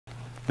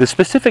The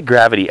specific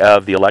gravity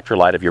of the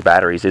electrolyte of your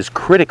batteries is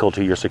critical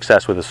to your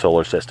success with a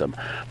solar system.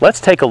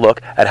 Let's take a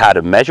look at how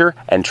to measure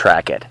and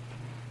track it.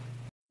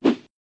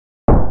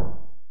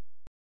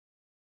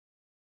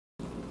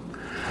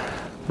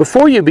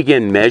 Before you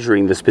begin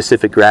measuring the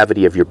specific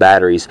gravity of your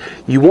batteries,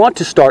 you want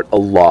to start a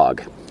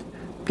log.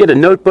 Get a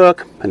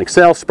notebook, an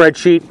Excel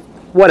spreadsheet,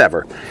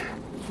 whatever.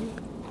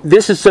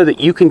 This is so that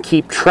you can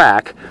keep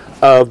track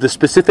of the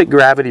specific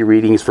gravity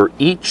readings for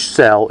each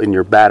cell in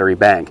your battery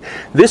bank.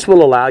 This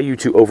will allow you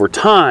to, over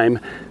time,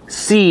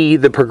 see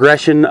the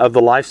progression of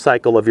the life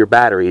cycle of your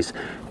batteries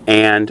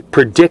and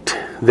predict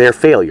their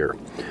failure.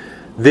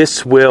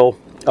 This will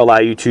allow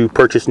you to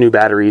purchase new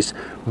batteries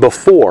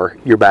before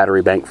your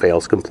battery bank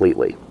fails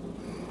completely.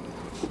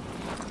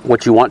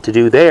 What you want to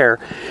do there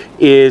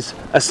is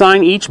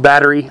assign each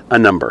battery a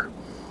number.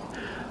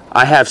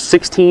 I have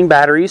 16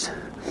 batteries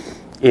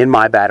in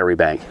my battery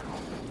bank.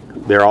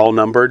 They're all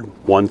numbered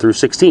 1 through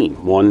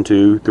 16, 1,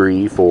 2,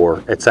 3,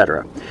 4,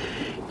 etc.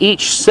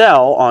 Each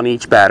cell on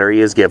each battery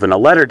is given a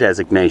letter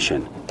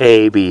designation,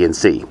 A, B, and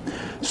C.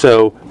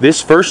 So this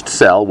first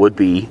cell would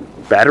be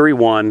battery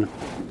 1,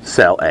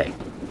 cell A,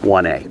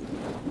 1A.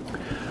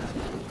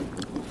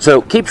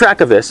 So keep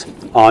track of this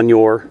on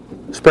your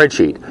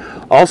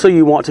spreadsheet. Also,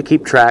 you want to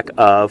keep track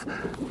of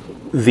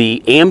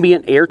the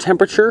ambient air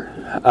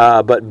temperature,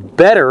 but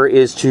better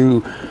is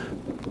to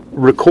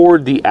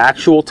record the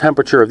actual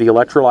temperature of the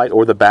electrolyte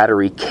or the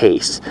battery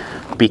case,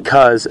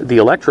 because the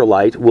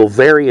electrolyte will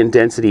vary in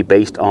density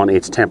based on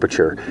its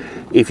temperature.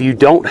 If you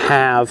don't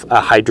have a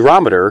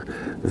hydrometer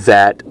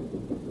that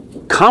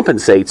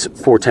compensates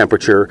for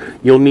temperature,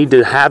 you'll need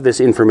to have this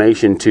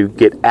information to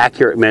get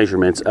accurate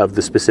measurements of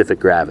the specific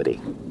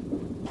gravity.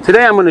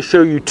 Today I'm going to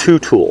show you two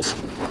tools.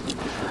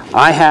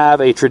 I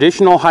have a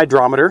traditional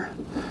hydrometer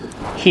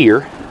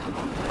here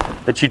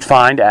that you'd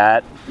find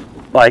at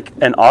like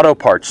an auto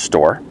parts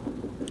store.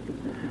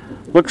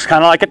 Looks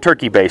kind of like a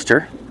turkey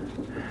baster.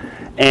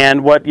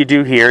 And what you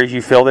do here is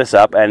you fill this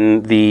up,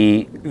 and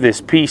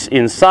this piece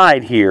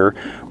inside here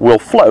will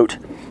float.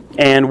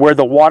 And where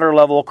the water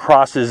level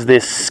crosses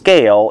this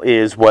scale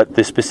is what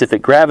the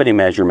specific gravity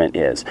measurement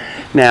is.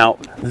 Now,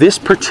 this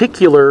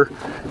particular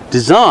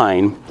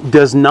design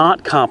does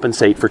not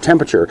compensate for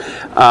temperature.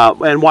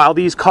 And while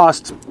these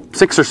cost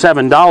 $6 or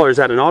 $7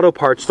 at an auto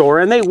parts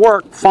store, and they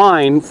work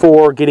fine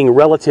for getting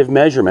relative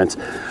measurements,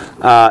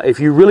 if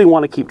you really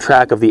want to keep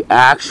track of the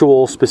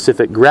actual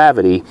specific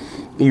gravity,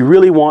 you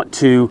really want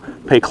to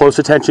pay close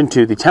attention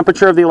to the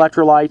temperature of the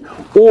electrolyte,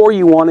 or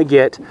you want to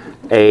get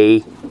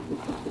a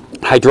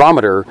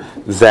hydrometer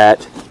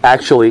that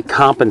actually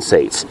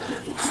compensates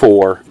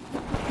for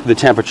the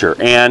temperature.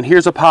 And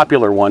here's a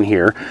popular one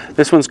here.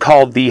 This one's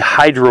called the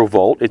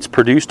Hydrovolt. It's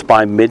produced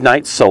by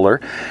Midnight Solar.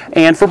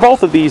 And for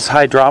both of these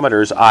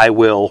hydrometers, I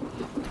will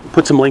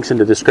put some links in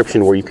the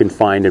description where you can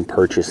find and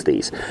purchase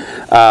these.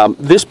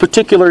 This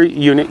particular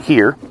unit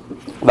here,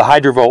 the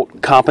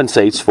Hydrovolt,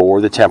 compensates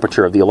for the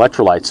temperature of the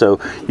electrolyte,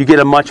 so you get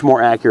a much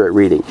more accurate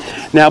reading.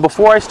 Now,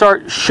 before I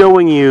start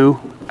showing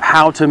you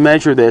how to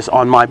measure this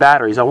on my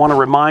batteries, I want to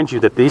remind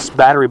you that this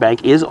battery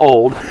bank is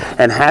old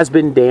and has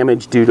been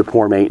damaged due to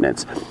poor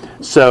maintenance.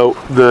 So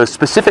the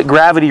specific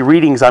gravity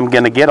readings I'm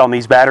going to get on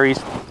these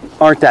batteries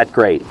aren't that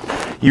great.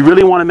 You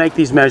really want to make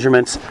these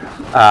measurements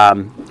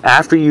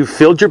after you've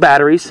filled your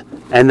batteries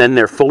and then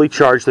they're fully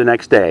charged the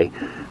next day,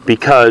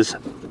 because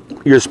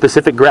your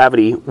specific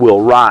gravity will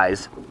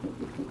rise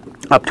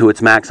up to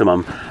its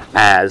maximum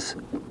as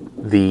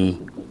the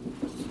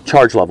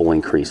charge level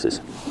increases.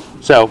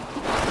 So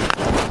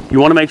you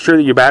want to make sure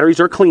that your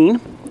batteries are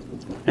clean,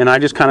 and I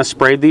just kind of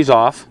sprayed these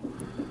off.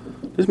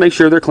 Just make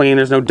sure they're clean.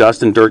 There's no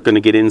dust and dirt going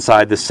to get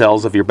inside the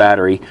cells of your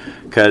battery,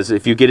 because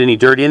if you get any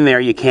dirt in there,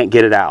 you can't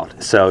get it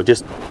out. So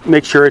just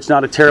make sure it's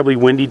not a terribly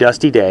windy,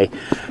 dusty day,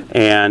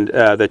 and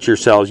that your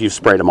cells, you've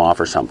sprayed them off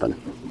or something.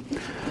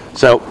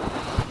 So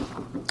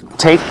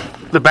take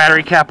the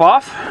battery cap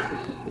off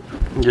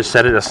and just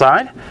set it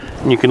aside,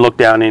 and you can look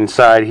down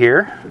inside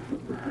here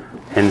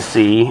and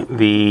see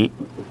the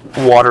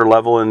water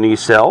level in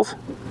these cells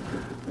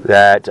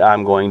that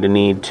I'm going to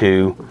need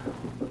to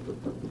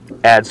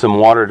add some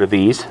water to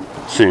these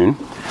soon.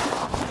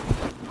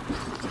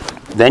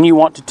 Then you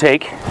want to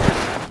take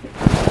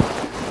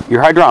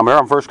your hydrometer.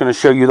 I'm first going to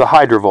show you the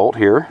Hydrovolt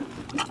here.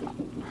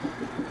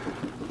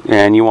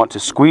 And you want to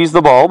squeeze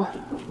the bulb,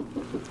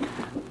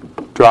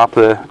 drop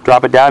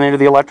it down into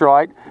the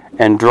electrolyte,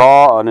 and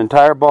draw an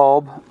entire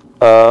bulb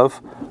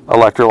of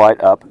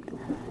electrolyte up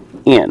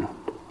in.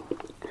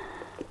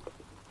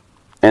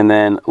 And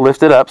then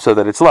lift it up so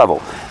that it's level.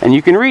 And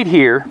you can read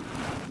here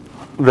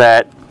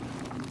that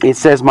it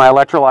says my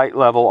electrolyte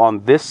level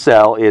on this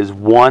cell is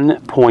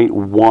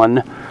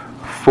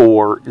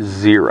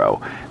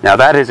 1.140. Now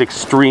that is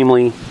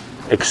extremely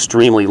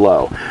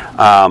low.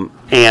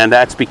 And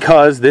that's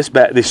because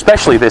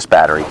especially this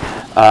battery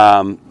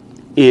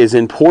is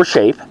in poor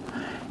shape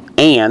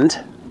and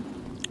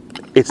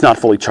it's not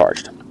fully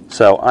charged.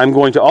 So I'm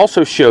going to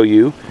also show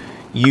you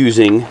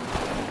using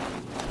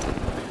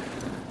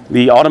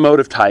the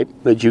automotive type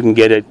that you can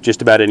get at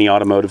just about any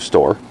automotive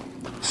store.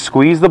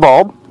 squeeze the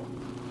bulb,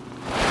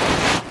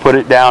 put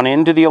it down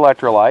into the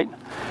electrolyte,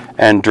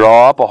 and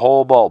draw up a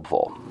whole bulb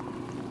full.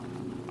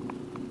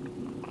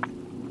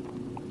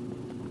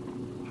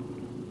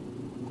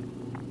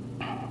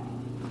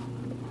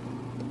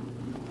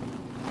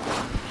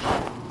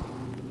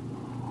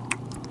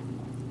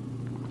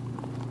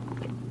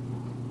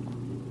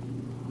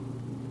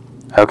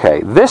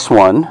 Okay, this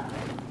one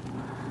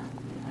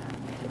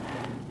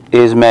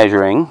is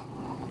measuring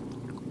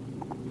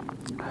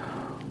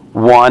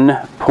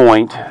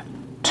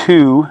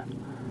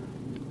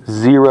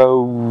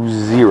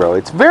 1.200.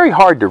 It's very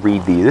hard to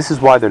read these. This is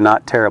why they're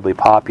not terribly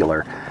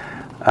popular.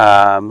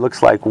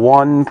 Looks like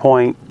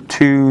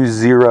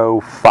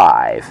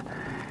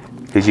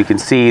 1.205. As you can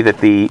see that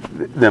the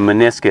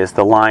meniscus,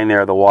 the line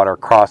there of the water,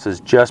 crosses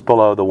just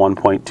below the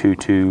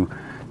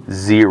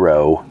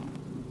 1.220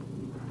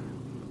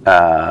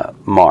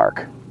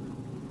 mark,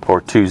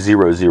 or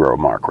 200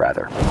 mark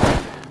rather.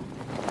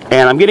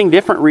 And I'm getting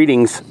different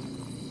readings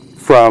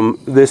from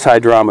this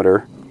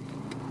hydrometer,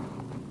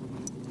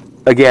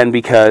 again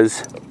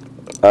because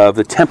of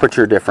the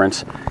temperature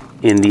difference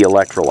in the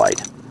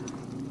electrolyte.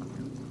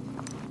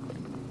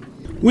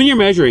 When you're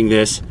measuring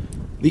this,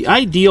 the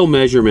ideal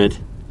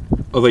measurement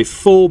of a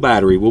full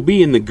battery will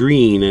be in the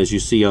green, as you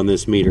see on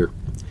this meter,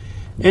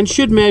 and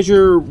should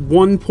measure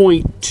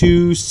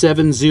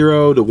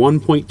 1.270 to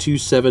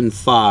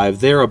 1.275,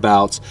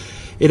 thereabouts.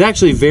 It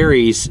actually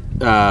varies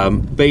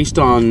based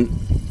on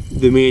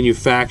the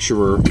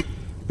manufacturer,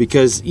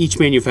 because each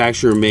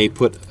manufacturer may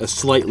put a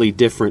slightly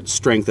different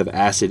strength of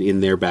acid in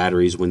their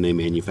batteries when they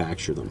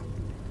manufacture them.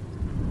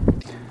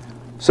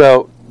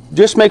 So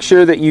just make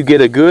sure that you get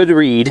a good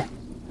read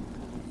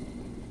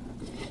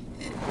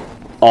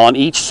on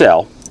each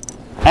cell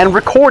and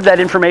record that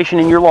information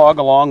in your log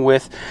along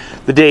with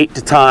the date,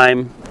 the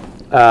time,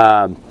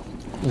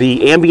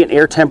 the ambient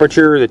air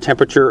temperature, the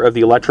temperature of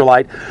the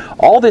electrolyte.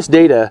 All this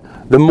data,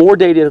 the more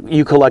data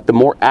you collect, the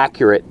more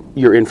accurate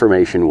your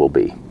information will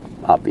be,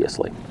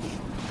 obviously.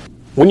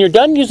 When you're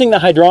done using the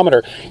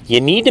hydrometer,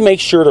 you need to make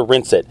sure to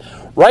rinse it.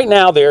 Right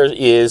now there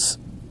is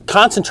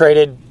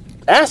concentrated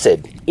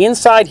acid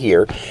inside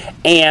here,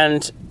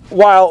 and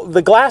while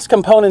the glass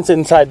components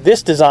inside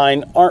this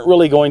design aren't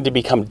really going to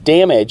become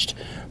damaged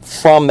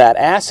from that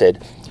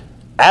acid,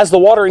 as the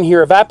water in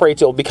here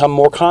evaporates, it will become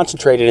more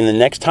concentrated, and the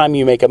next time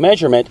you make a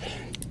measurement,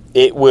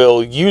 it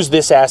will use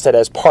this acid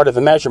as part of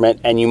the measurement,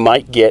 and you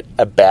might get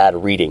a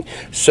bad reading.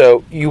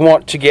 So you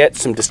want to get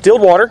some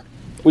distilled water,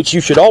 which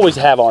you should always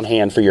have on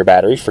hand for your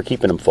batteries for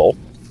keeping them full.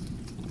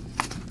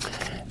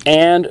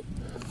 And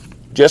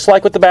just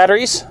like with the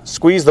batteries,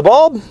 squeeze the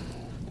bulb,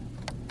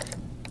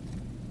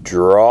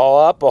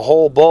 draw up a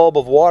whole bulb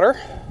of water,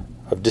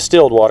 of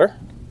distilled water.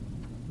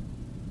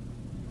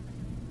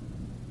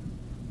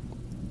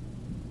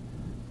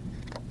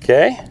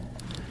 Okay,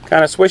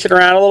 kind of swish it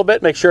around a little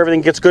bit, make sure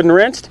everything gets good and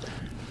rinsed,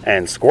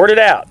 and squirt it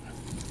out.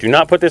 Do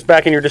not put this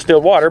back in your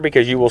distilled water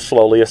because you will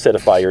slowly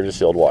acidify your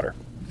distilled water.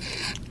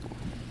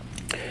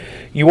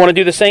 You want to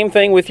do the same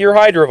thing with your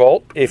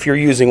Hydrovolt if you're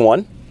using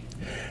one.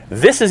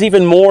 This is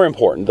even more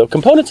important. The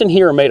components in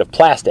here are made of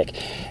plastic,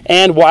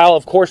 and while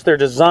of course they're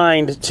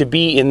designed to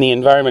be in the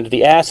environment of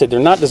the acid, they're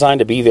not designed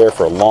to be there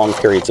for long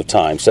periods of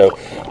time. So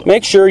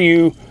make sure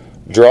you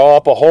draw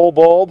up a whole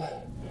bulb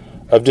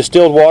of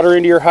distilled water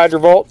into your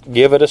Hydrovolt,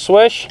 give it a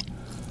swish,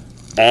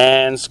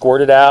 and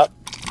squirt it out.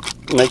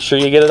 Make sure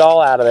you get it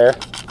all out of there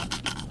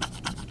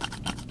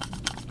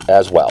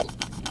as well.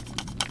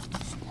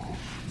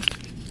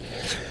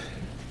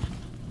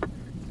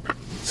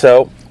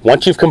 So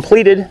once you've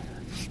completed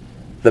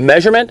the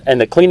measurement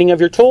and the cleaning of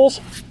your tools,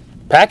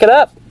 pack it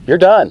up. You're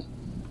done.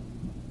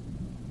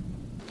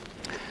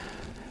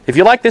 If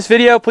you like this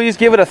video, please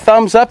give it a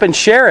thumbs up and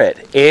share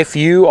it. If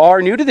you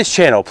are new to this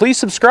channel, please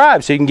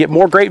subscribe so you can get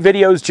more great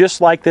videos just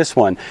like this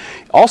one.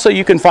 Also,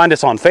 you can find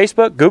us on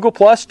Facebook, Google+,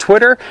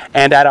 Twitter,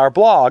 and at our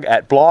blog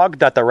at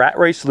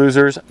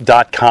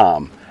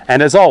blog.theratracelosers.com.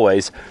 And as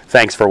always,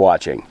 thanks for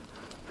watching.